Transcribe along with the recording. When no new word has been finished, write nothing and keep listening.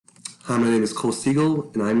Hi, my name is Cole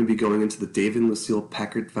Siegel, and I'm going to be going into the David and Lucile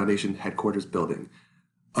Packard Foundation headquarters building.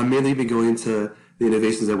 I'm mainly be going into the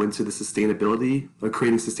innovations that went into the sustainability, or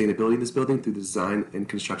creating sustainability in this building through the design and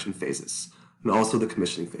construction phases, and also the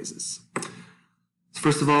commissioning phases.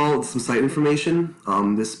 First of all, some site information.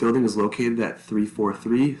 This building is located at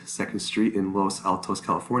 343 2nd Street in Los Altos,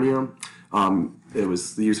 California.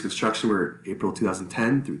 The years of construction were April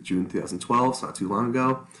 2010 through June 2012, so not too long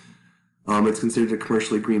ago. It's considered a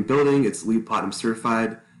commercially green building. It's LEED Platinum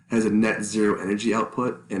certified, has a net zero energy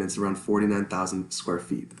output, and it's around 49,000 square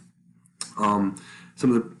feet. Some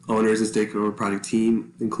of the owners and stakeholder project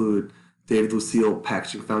team include David Lucile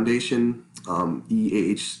Packaging Foundation,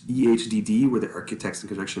 EHDD were the architects and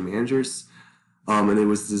construction managers, and it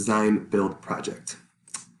was a design build project.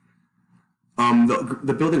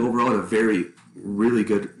 The building overall had a really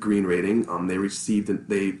good green rating. They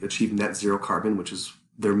achieved net zero carbon, which is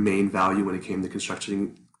their main value when it came to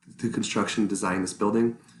construction designing this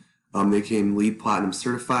building. They came LEED Platinum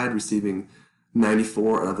certified, receiving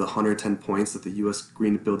 94 out of the 110 points that the U.S.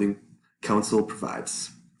 Green Building Council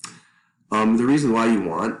provides. The reason why you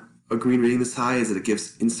want a green rating this high is that it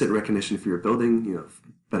gives instant recognition for your building,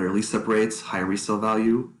 better lease-up rates, higher resale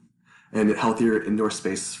value, and healthier indoor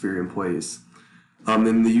spaces for your employees.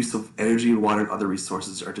 And the use of energy and water and other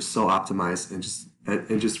resources are just so optimized and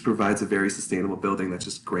just provides a very sustainable building that's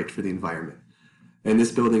just great for the environment. And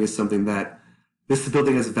this building is something that, this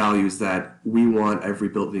building has values that we want every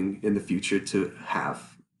building in the future to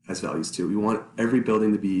have as values too. We want every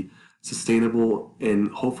building to be sustainable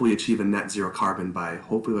and hopefully achieve a net zero carbon by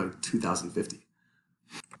hopefully like 2050.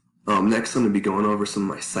 Next, I'm going to be going over some of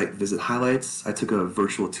my site visit highlights. I took a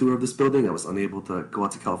virtual tour of this building. I was unable to go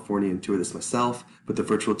out to California and tour this myself, but the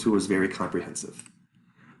virtual tour was very comprehensive.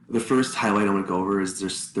 The first highlight I want to go over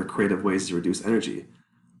is their creative ways to reduce energy.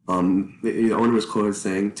 The owner was quoted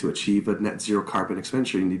saying, to achieve a net zero carbon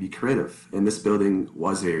expenditure, you need to be creative. And this building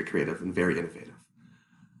was very creative and very innovative.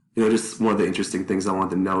 Just one of the interesting things I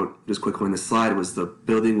wanted to note just quickly on this slide was the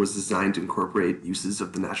building was designed to incorporate uses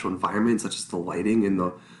of the natural environment, such as the lighting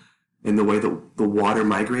and the way the water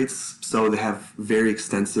migrates. So they have very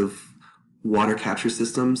extensive water capture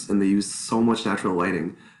systems, and they use so much natural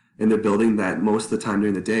lighting in the building that most of the time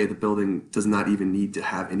during the day, the building does not even need to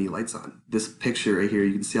have any lights on. This picture right here,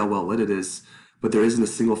 you can see how well lit it is, but there isn't a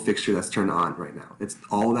single fixture that's turned on right now.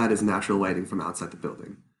 All that is natural lighting from outside the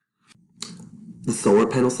building. The solar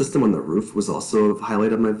panel system on the roof was also a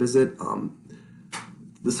highlight of my visit.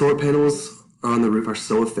 The solar panels on the roof are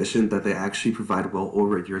so efficient that they actually provide well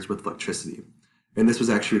over a year's worth of electricity. And this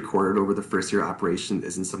was actually recorded over the first year of operation.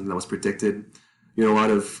 Isn't something that was predicted. A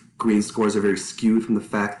lot of green scores are very skewed from the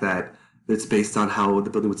fact that it's based on how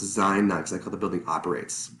the building was designed, not exactly how the building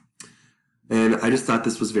operates. And I just thought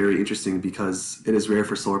this was very interesting because it is rare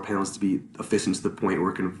for solar panels to be efficient to the point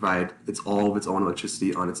where it can provide all of its own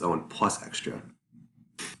electricity on its own plus extra.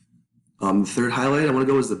 The third highlight I want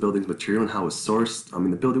to go is the building's material and how it was sourced.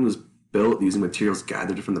 The building was built using materials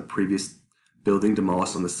gathered from the previous building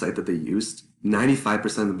demolished on the site that they used. 95%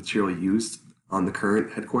 of the material used on the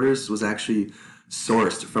current headquarters was actually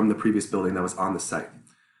sourced from the previous building that was on the site.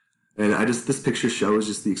 And this picture shows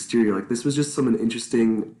just the exterior. This was just an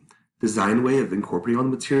interesting design way of incorporating all the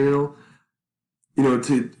material.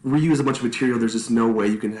 To reuse a bunch of material, there's just no way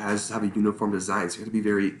you can have a uniform design. So you have to be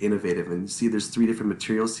very innovative. And you see there's 3 different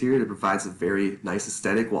materials here that provides a very nice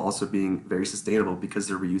aesthetic while also being very sustainable because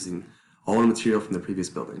they're reusing all the material from the previous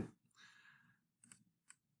building.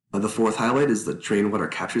 The fourth highlight is the drain water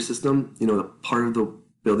capture system. The part of the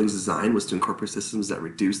building's design was to incorporate systems that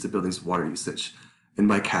reduce the building's water usage. And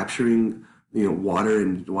by capturing water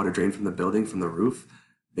and water drain from the building, from the roof,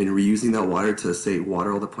 and reusing that water to, say,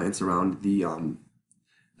 water all the plants around the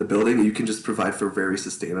building, you can just provide for very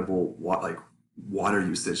sustainable water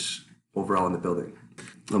usage overall in the building.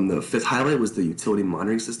 The fifth highlight was the utility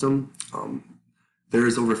monitoring system. There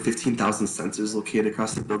is over 15,000 sensors located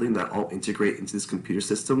across the building that all integrate into this computer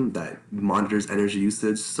system that monitors energy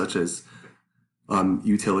usage, such as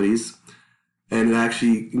utilities. And it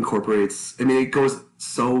actually incorporates, it goes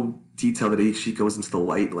so detailed that it actually goes into the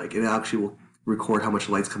light. It actually will record how much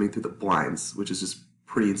light's coming through the blinds, which is just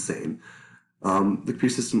pretty insane. The computer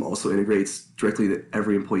system also integrates directly to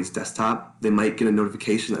every employee's desktop. They might get a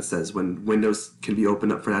notification that says when windows can be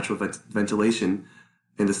opened up for natural ventilation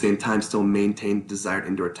and at the same time still maintain desired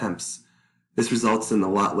indoor temps. This results in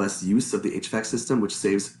a lot less use of the HVAC system, which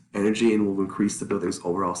saves energy and will increase the building's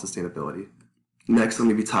overall sustainability. Next, I'm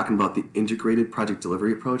going to be talking about the integrated project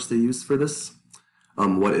delivery approach they use for this.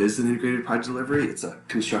 What is an integrated project delivery? It's a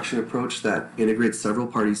construction approach that integrates several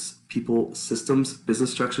parties, people, systems,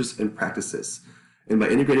 business structures, and practices And by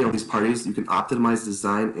integrating all these parties, you can optimize the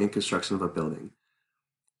design and construction of a building.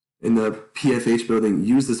 And the PFH building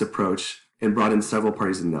used this approach and brought in several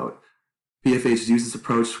parties to note. PFH used this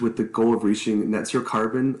approach with the goal of reaching net zero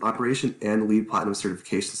carbon operation and LEED Platinum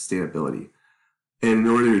certification sustainability. And in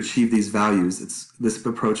order to achieve these values, this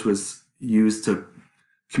approach was used to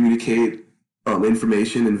communicate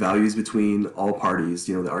information and values between all parties,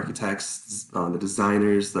 the architects, the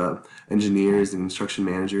designers, the engineers, and construction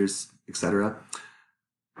managers, etc.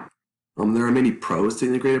 There are many pros to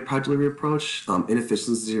integrated project delivery approach.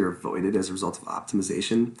 Inefficiencies are avoided as a result of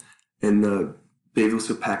optimization. And the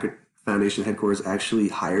Packard Foundation headquarters actually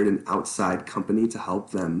hired an outside company to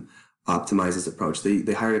help them optimize this approach.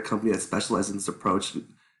 They hired a company that specializes in this approach,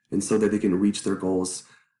 and so that they can reach their goals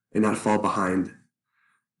and not fall behind,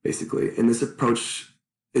 basically. And this approach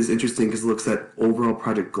is interesting because it looks at overall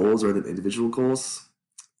project goals rather than individual goals.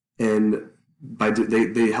 And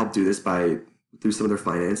they help do this through some of their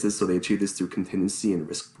finances. So they achieve this through contingency and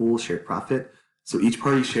risk pool, shared profit. So each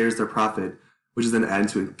party shares their profit, which is then added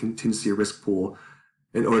to a contingency or risk pool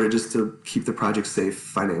in order just to keep the project safe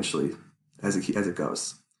financially as it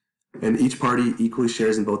goes. And each party equally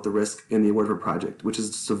shares in both the risk and the award of a project, which is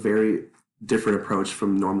just a very different approach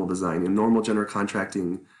from normal design. In normal general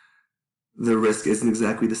contracting, the risk isn't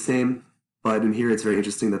exactly the same, but in here it's very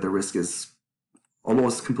interesting that the risk is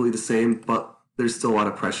almost completely the same, but there's still a lot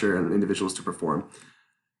of pressure on individuals to perform.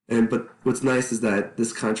 But what's nice is that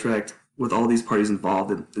this contract, with all these parties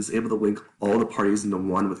involved, it is able to link all the parties into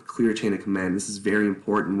one with a clear chain of command. This is very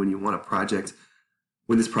important when you want a project,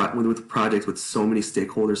 with a project with so many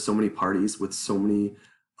stakeholders, so many parties, with so many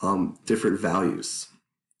different values.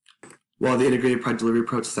 While the integrated project delivery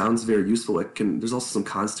approach sounds very useful, there's also some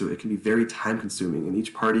cons to it. It can be very time consuming, and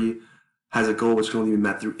each party has a goal which can only be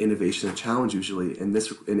met through innovation and challenge usually, and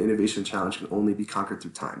an innovation and challenge can only be conquered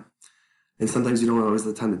through time. And sometimes you don't always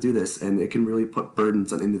have the time to do this, and it can really put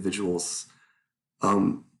burdens on individuals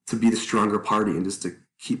to be the stronger party and just to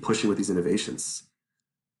keep pushing with these innovations.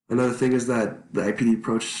 Another thing is that the IPD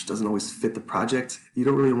approach doesn't always fit the project. It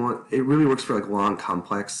really works for long,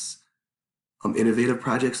 complex, innovative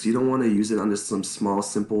projects. You don't want to use it on just some small,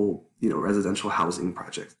 simple, residential housing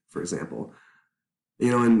project, for example.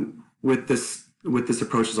 And with this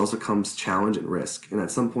approach also comes challenge and risk. And at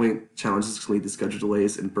some point, challenges can lead to schedule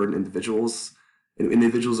delays and burden individuals. And when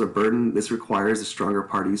individuals are burdened, this requires the stronger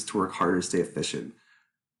parties to work harder to stay efficient.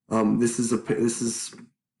 This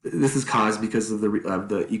is caused because of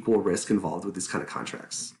the equal risk involved with these kind of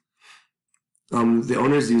contracts. The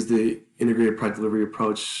owners use the integrated project delivery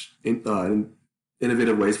approach in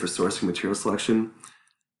innovative ways for sourcing material selection.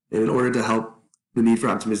 And in order to help the need for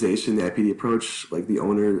optimization, the IPD approach, like the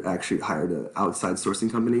owner actually hired an outside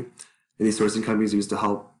sourcing company. And these sourcing companies used to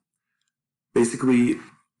help basically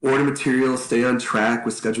order materials, stay on track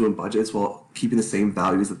with schedule and budgets while keeping the same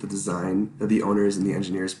values that the owners and the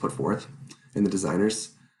engineers put forth, and the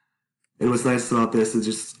designers. And what's nice about this is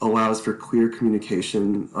it just allows for clear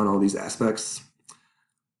communication on all these aspects.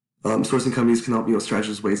 Sourcing companies can help,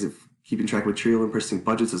 strategize ways of keeping track of material and purchasing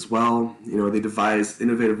budgets as well. They devise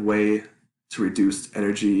innovative way to reduce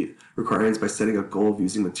energy requirements by setting a goal of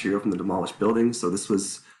using material from the demolished building. So this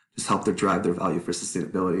was just helped to drive their value for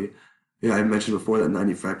sustainability. I mentioned before that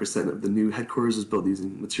 95% of the new headquarters was built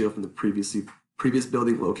using material from the previous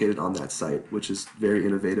building located on that site, which is very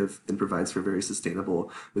innovative and provides for a very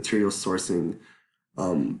sustainable material sourcing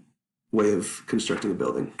way of constructing a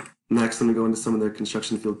building. Next, I'm going to go into some of the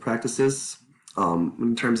construction field practices.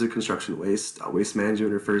 In terms of construction waste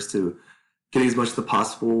management refers to getting as much of the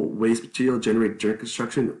possible waste material generated during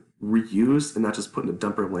construction reused and not just put in a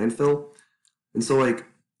dump or landfill. And so,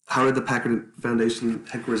 how did the Packard Foundation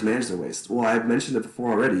headquarters manage their waste? Well, I've mentioned it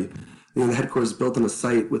before already. The headquarters built on a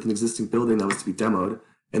site with an existing building that was to be demoed,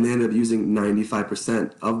 and they ended up using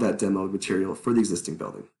 95% of that demoed material for the existing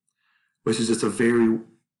building, which is just a very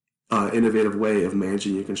innovative way of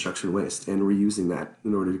managing your construction waste and reusing that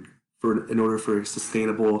in order for a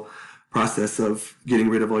sustainable process of getting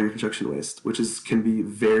rid of all your construction waste, which can be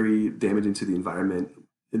very damaging to the environment.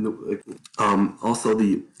 Also,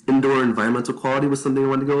 the indoor environmental quality was something I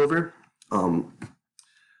wanted to go over.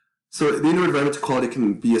 So the indoor environmental quality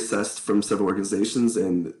can be assessed from several organizations,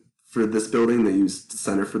 and for this building, they used the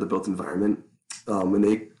Center for the Built Environment.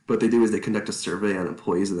 What they do is they conduct a survey on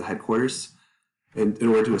employees of the headquarters, and in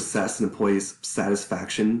order to assess an employee's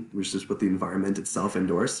satisfaction, which is what the environment itself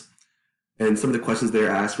endorses. And some of the questions they're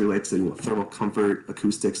asked relate to thermal comfort,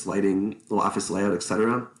 acoustics, lighting, office layout,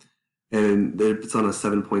 etc. And it's on a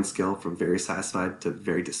 7-point scale from very satisfied to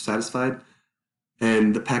very dissatisfied.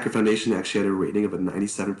 And the Packard Foundation actually had a rating of a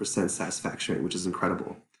 97% satisfaction rate, which is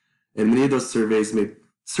incredible. And many of those surveyed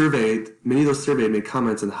made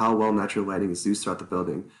comments on how well natural lighting is used throughout the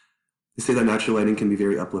building. They say that natural lighting can be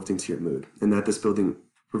very uplifting to your mood, and that this building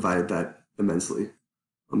provided that immensely.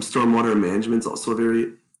 Stormwater management is also a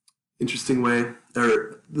very interesting way,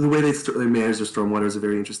 or the way they manage their stormwater is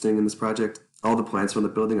very interesting in this project. All the plants around the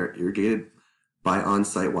building are irrigated by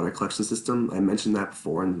on-site water collection system. I mentioned that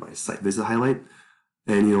before in my site visit highlight.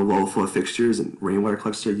 And, low flow fixtures and rainwater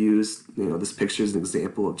collectors are used. This picture is an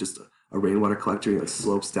example of just a rainwater collector. It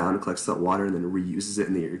slopes down and collects that water and then reuses it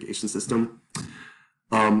in the irrigation system.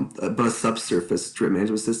 But a subsurface drip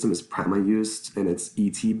management system is primarily used, and it's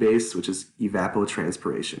ET based, which is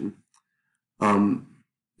evapotranspiration. So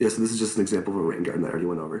this is just an example of a rain garden that I already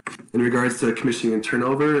went over. In regards to commissioning and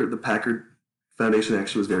turnover, the Packard Foundation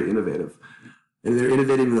actually was very innovative. And they're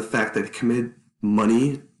innovative in the fact that they committed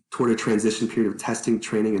money toward a transition period of testing,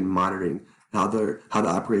 training, and monitoring how the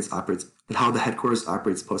headquarters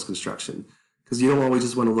operates post-construction. Because you don't always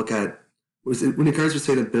just want to look at, when it comes to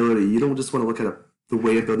sustainability, you don't just want to look at the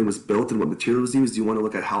way a building was built and what material was used. You want to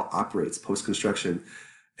look at how it operates post-construction.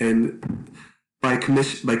 And by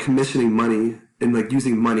commissioning money and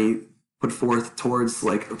using money put forth towards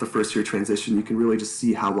the first year transition, you can really just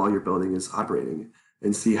see how well your building is operating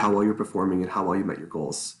and see how well you're performing and how well you met your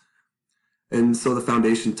goals. And so the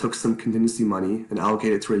foundation took some contingency money and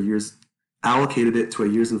allocated it to a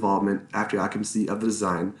year's involvement after occupancy of the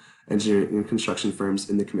design, engineering, and construction firms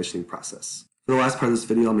in the commissioning process. For the last part of this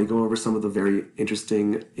video, I'm going to go over some of the very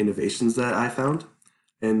interesting innovations that I found.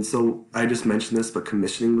 And so I just mentioned this, but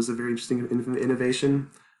commissioning was a very interesting innovation.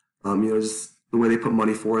 Just the way they put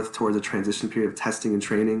money forth towards a transition period of testing and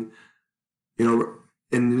training.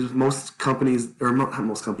 And most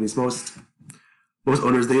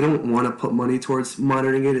owners, they don't want to put money towards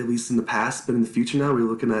monitoring it, at least in the past. But in the future now, we're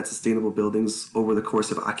looking at sustainable buildings over the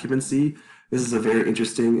course of occupancy. This is a very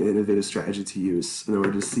interesting and innovative strategy to use in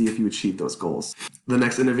order to see if you achieve those goals. The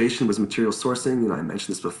next innovation was material sourcing. I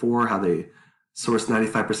mentioned this before, how they sourced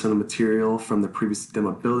 95% of material from the previous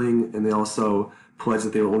demo building, and they also pledged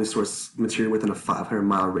that they will only source material within a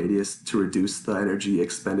 500-mile radius to reduce the energy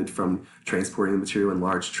expended from transporting the material in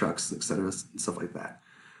large trucks, et cetera, and stuff like that.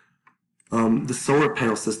 The solar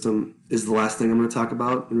panel system is the last thing I'm going to talk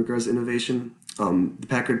about in regards to innovation. The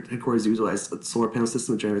Packard headquarters utilized a solar panel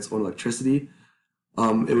system that generates its own electricity.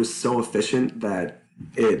 It was so efficient that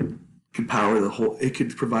it could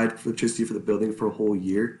provide electricity for the building for a whole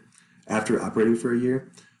year after operating for a year.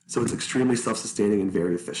 So it's extremely self-sustaining and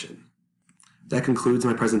very efficient. That concludes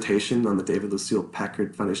my presentation on the David Lucile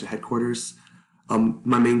Packard Foundation headquarters.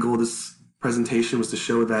 My main goal of this presentation was to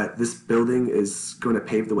show that this building is going to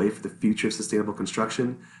pave the way for the future of sustainable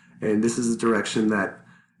construction. And this is a direction that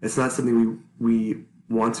it's not something we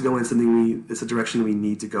want to go in, it's a direction we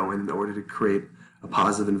need to go in order to create a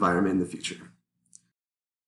positive environment in the future.